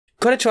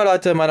Konnichiwa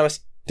Leute, mein Name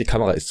ist... Die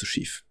Kamera ist zu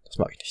schief. Das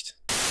mag ich nicht.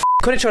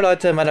 Konnichiwa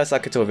Leute, mein Name ist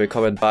HeatxSoul.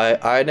 Willkommen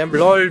bei einem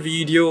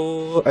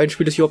LOL-Video. Ein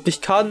Spiel, das ich überhaupt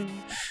nicht kann.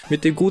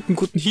 Mit dem guten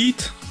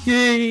Heat.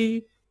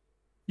 Yay.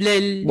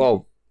 Lel.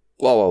 Wow.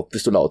 Wow,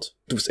 bist du laut.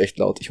 Du bist echt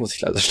laut. Ich muss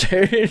dich leiser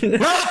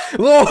stellen.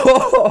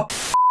 Wow.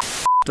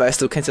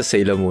 Weißt du, kennst ja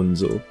Sailor Moon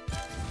so.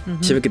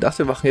 Ich habe gedacht,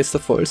 wir machen jetzt da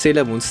voll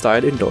Sailor Moon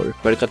Style in LOL,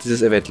 weil gerade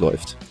dieses Event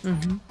läuft.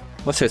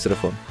 Was hältst du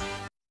davon?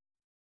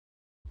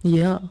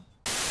 Ja.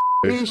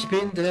 Ich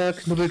bin der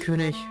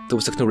Knubbelkönig. Du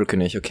bist der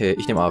Knubbelkönig, okay,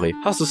 ich nehme Ari.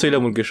 Hast du Sailor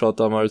Moon geschaut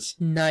damals?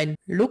 Nein.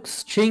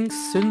 Lux,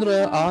 Jinx,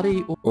 Syndra,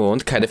 Ari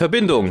und keine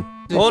Verbindung.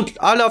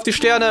 Und alle auf die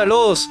Sterne,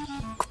 los!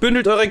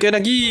 Bündelt eure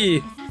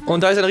Energie!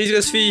 Und da ist ein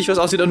riesiges Viech, was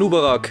aussieht wie ein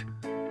Nubarak.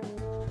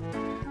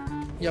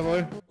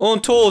 Jawohl.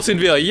 Und tot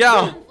sind wir,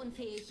 ja!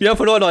 Wir haben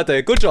verloren,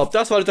 Leute. Good job,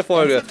 das war die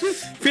Folge.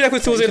 Vielen Dank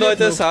fürs Zusehen,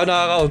 Leute.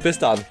 Sayonara und bis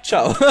dann.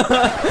 Ciao.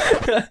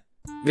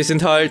 Wir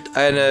sind halt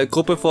eine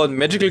Gruppe von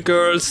Magical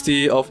Girls,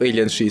 die auf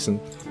Aliens schießen.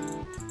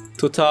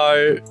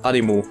 Total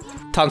Animo.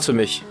 Tanz für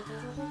mich.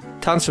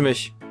 Tanz für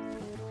mich.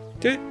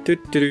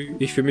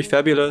 Ich fühle mich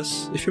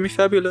fabulous. Ich fühle mich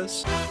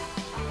fabulous.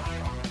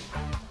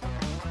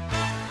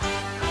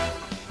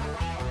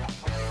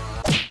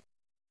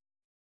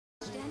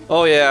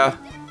 Oh yeah.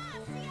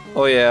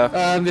 Oh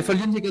yeah. Wir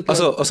verlieren hier gerade.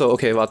 Achso,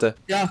 okay, warte.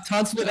 Ja,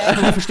 tanzen wir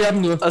rein, wir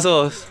versterben nur.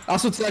 Also.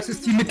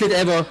 Asozialstes Teammitglied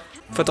ever.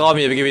 Vertrau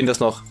mir, wir gewinnen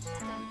das noch.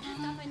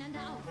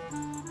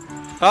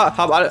 Ah,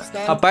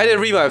 hab beide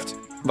revived.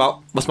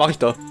 Wow, was mache ich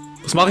da?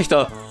 Was mache ich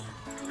da?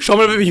 Schau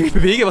mal, wie ich mich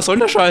bewege, was soll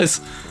denn der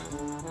Scheiß?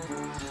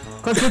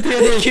 Konzentrier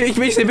dich.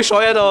 Ich sehe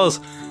bescheuert aus.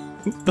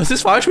 Was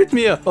ist falsch mit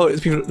mir? Oh,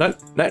 jetzt bin ich...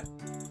 Nein.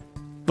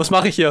 Was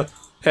mache ich hier?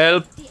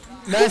 Help.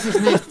 Weiß es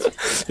nicht.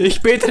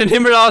 Ich bete den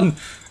Himmel an.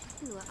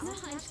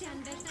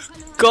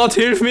 Gott,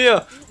 hilf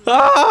mir!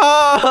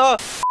 Ah!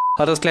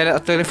 Hat das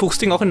kleine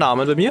Fuchsding auch einen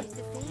Namen bei mir?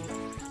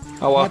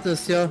 Aua. Hat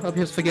es, ja, aber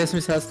ich hab's vergessen, wie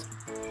es heißt.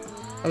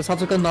 Aber es hat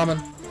sogar einen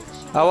Namen.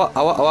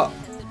 Aua.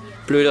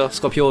 Blöder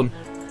Skorpion.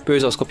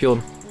 Böser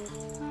Skorpion.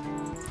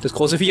 Das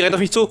große Vieh rennt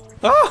auf mich zu.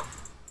 Ah!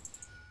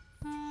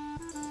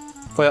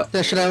 Feuer.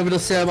 Der Schreiber wieder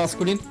sehr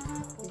maskulin.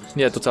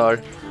 Ja,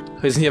 total.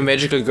 Wir sind hier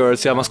Magical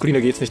Girls. Ja,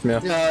 maskuliner geht's nicht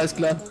mehr. Ja, ist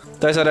klar.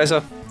 Da ist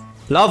er.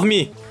 Love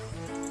me!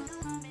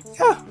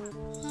 Ja.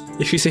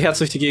 Ich schieße Herz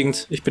durch die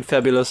Gegend. Ich bin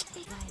fabulous.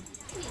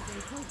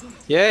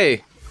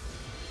 Yay!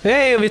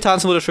 Hey, und wir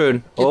tanzen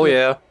wunderschön. Oh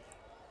yeah.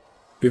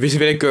 Wir wissen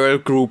wie eine Girl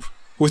Group.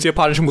 Wo ist die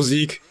japanische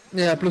Musik?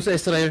 Ja, plus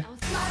Israel.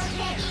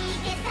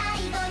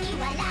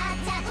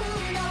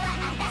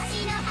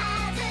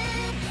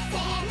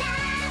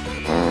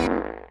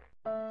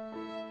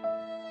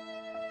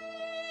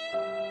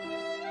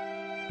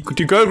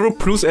 Die Girl Group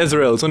plus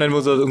Israel, so nennen wir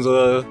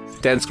unsere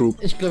Dance Group.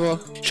 Ich glaube auch.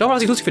 Schau mal,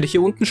 was ich lustig finde.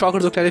 Hier unten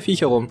schaukeln so kleine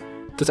Viecher rum.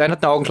 Das eine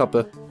hat eine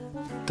Augenklappe.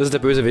 Das ist der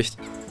Bösewicht.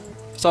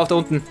 Pass auf, da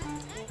unten.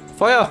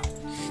 Feuer!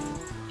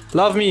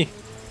 Love me!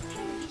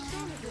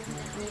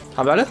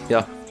 Haben wir alle?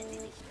 Ja.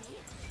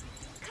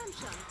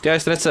 Der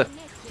ist der letzte.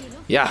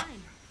 Ja.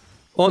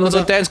 Und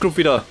unsere Dance Group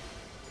wieder.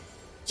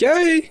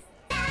 Yay!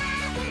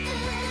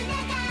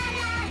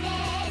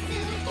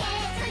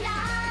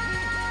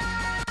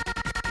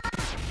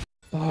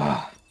 Oh.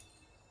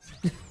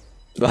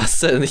 Was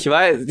denn? Ich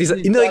weiß, dieser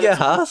innige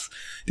Hass,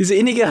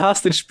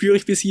 den spüre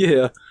ich bis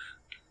hierher.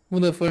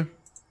 Wundervoll.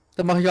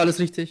 Da mache ich alles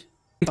richtig.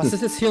 Was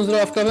ist jetzt hier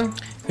unsere Aufgabe?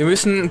 Wir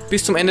müssen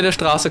bis zum Ende der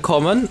Straße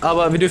kommen,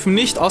 aber wir dürfen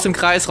nicht aus dem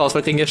Kreis raus,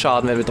 weil wir kriegen hier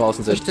Schaden, wenn wir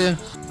draußen sind. Verstehe.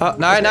 Ah,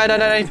 nein,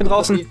 ich bin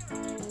draußen.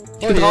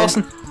 Ich bin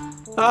draußen.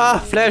 Ah,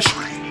 Flash.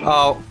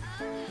 Au.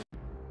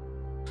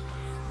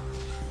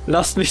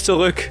 Lasst mich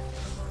zurück.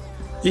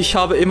 Ich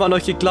habe immer an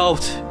euch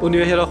geglaubt und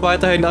ihr werdet auch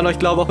weiterhin an euch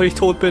glauben, auch wenn ich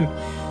tot bin.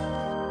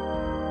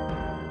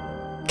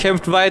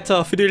 Kämpft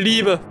weiter für die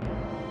Liebe.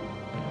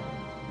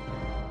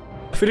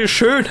 Für die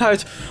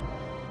Schönheit.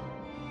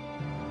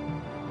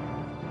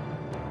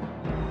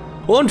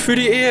 Und für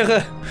die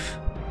Ehre.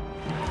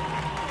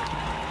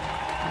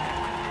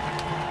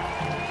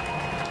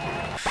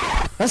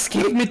 Was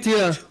geht mit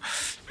dir?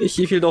 Ich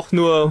will doch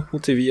nur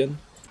motivieren.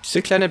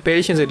 Diese kleinen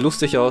Bällchen sehen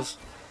lustig aus.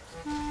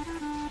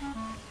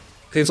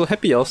 Sehen so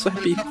happy aus, so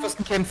happy. Was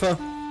ein Kämpfer.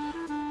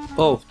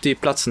 Oh, die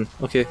platzen.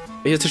 Okay.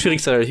 Hier ist der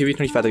schwierigste Teil. Hier bin ich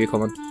noch nicht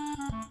weitergekommen.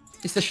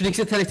 Ist der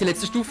schwierigste Teil nicht die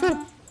letzte Stufe?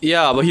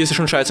 Ja, aber hier ist es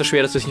schon scheiße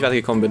schwer, dass ich nicht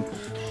weitergekommen bin.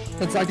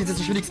 Dann sag jetzt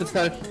der schwierigste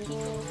Teil.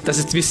 Das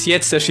ist bis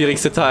jetzt der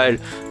schwierigste Teil.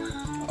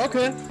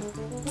 Okay.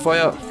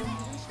 Feuer.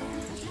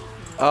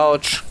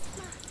 Autsch.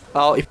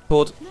 Au, ich bin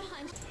tot.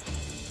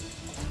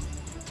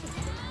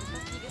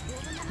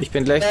 Ich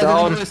bin gleich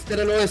down.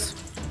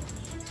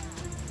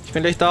 Ich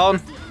bin gleich down.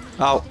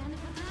 Au.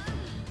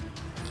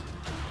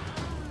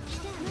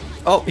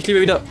 Oh, ich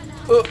liebe wieder.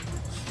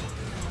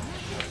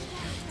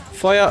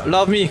 Feuer,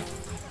 love me.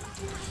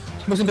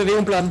 Ich muss in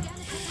Bewegung bleiben.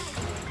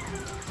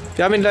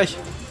 Wir haben ihn gleich.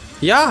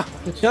 Ja,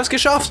 wir haben es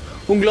geschafft.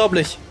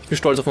 Unglaublich. Ich bin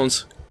stolz auf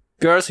uns.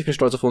 Girls, ich bin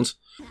stolz auf uns.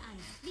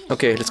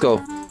 Okay, let's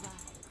go.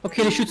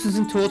 Okay, die Schützen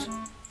sind tot.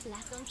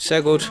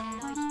 Sehr gut.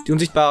 Die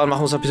Unsichtbaren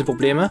machen uns ein bisschen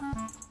Probleme.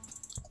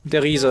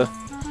 Der Riese.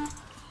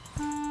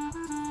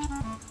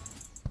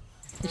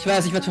 Ich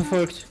weiß, ich werde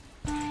verfolgt.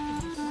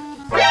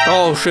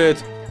 Oh, shit.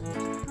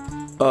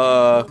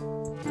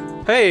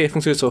 Hey,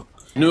 funktioniert so.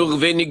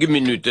 Nur wenige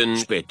Minuten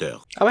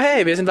später. Aber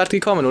hey, wir sind weit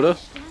gekommen, oder?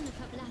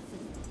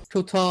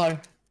 Total.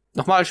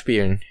 Nochmal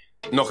spielen.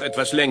 Noch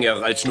etwas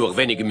länger als nur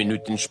wenige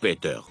Minuten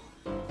später.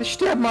 Wir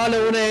sterben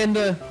alle ohne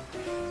Ende.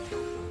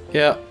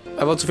 Ja,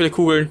 aber zu viele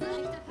Kugeln.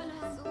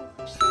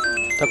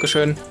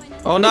 Dankeschön.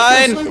 Oh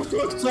nein!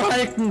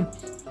 Zurückzuhalten.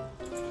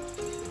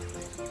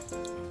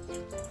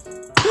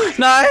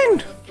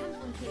 Nein!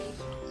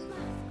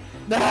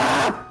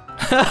 Ah,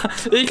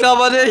 Ich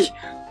glaube nicht!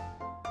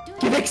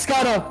 geh weg,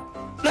 Skada.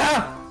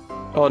 Ah.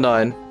 Oh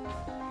nein.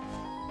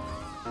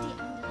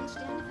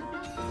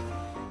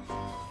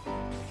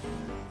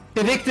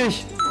 Beweg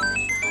dich.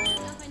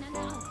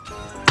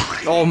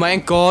 Oh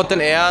mein Gott, dein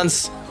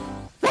Ernst?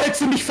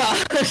 Wolltest du mich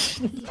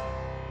verarschen?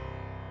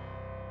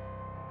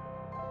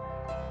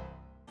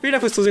 Vielen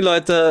Dank fürs Zusehen,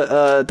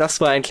 Leute. Das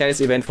war ein kleines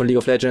Event von League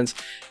of Legends.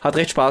 Hat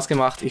recht Spaß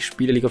gemacht. Ich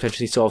spiele League of Legends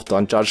nicht so oft,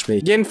 don't judge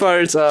mich.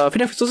 Jedenfalls, vielen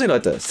Dank fürs Zusehen,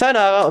 Leute.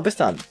 Sayonara und bis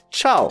dann.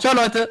 Ciao. Ciao,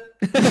 Leute.